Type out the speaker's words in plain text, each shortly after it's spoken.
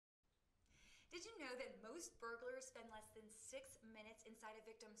know that most burglars spend less than 6 minutes inside a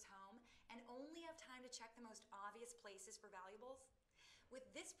victim's home and only have time to check the most obvious places for valuables? With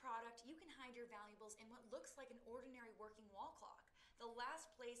this product, you can hide your valuables in what looks like an ordinary working wall clock, the last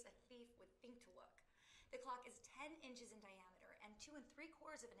place a thief would think to look. The clock is 10 inches in diameter and 2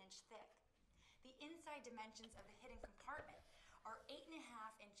 3/4 of an inch thick. The inside dimensions of the hidden compartment are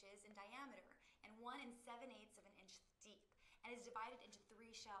 8.5 inches in diameter and 1 7/8 of an inch deep, and is divided into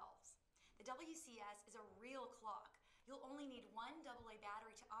 3 shelves. The WCS is a real clock. You'll only need one AA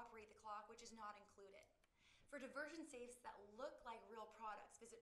battery to operate the clock, which is not included. For diversion safes that look like real products, visit